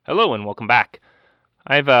Hello and welcome back.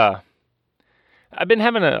 I've been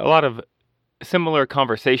having a lot of similar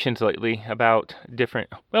conversations lately about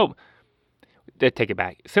take it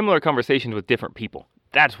back. Similar conversations with different people.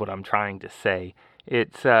 That's what I'm trying to say.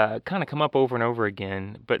 It's kind of come up over and over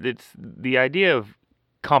again, but it's the idea of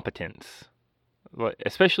competence,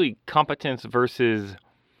 especially competence versus,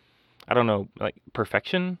 I don't know, like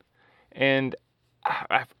perfection. And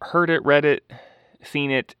I've heard it, read it,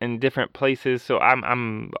 seen it in different places, so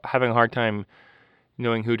I'm having a hard time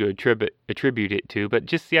knowing who to attribute it to, but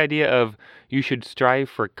just the idea of you should strive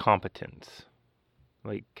for competence,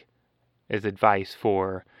 like as advice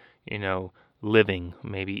for, you know, living,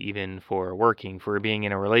 maybe even for working, for being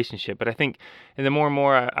in a relationship. But I think, and the more and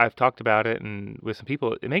more I've talked about it and with some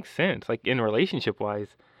people, it makes sense. Like in relationship wise,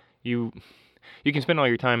 you you can spend all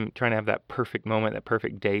your time trying to have that perfect moment, that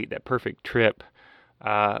perfect date, that perfect trip,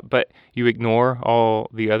 but you ignore all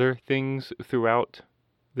the other things throughout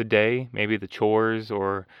the day, maybe the chores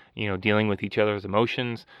or, dealing with each other's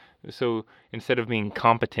emotions. So instead of being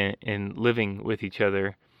competent in living with each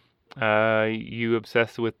other, you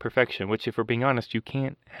obsess with perfection, which, if we're being honest, you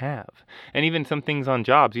can't have. And even some things on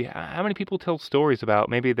jobs, how many people tell stories about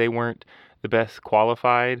maybe they weren't the best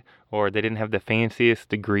qualified or they didn't have the fanciest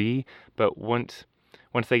degree, but once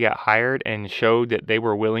they got hired and showed that they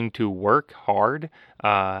were willing to work hard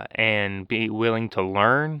and be willing to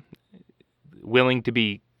learn, willing to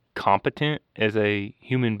be competent as a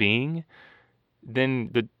human being,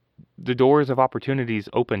 then the doors of opportunities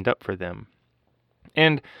opened up for them.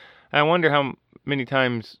 And I wonder how many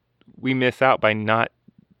times we miss out by not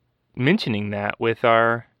mentioning that with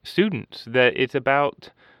our students, that it's about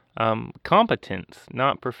competence,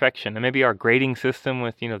 not perfection. And maybe our grading system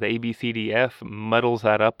with, the ABCDF muddles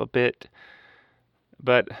that up a bit.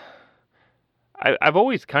 But I've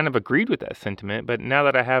always kind of agreed with that sentiment, but now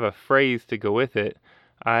that I have a phrase to go with it,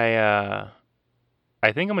 I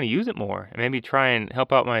think I'm going to use it more and maybe try and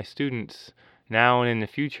help out my students now and in the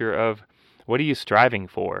future of what are you striving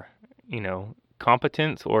for?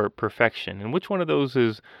 Competence or perfection, and which one of those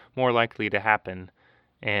is more likely to happen,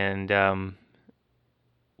 and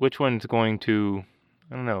which one's going to,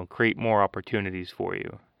 I don't know, create more opportunities for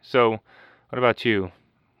you. So, what about you?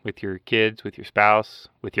 With your kids, with your spouse,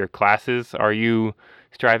 with your classes, are you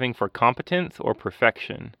striving for competence or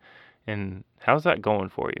perfection? And how's that going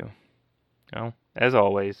for you? As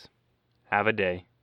always, have a day.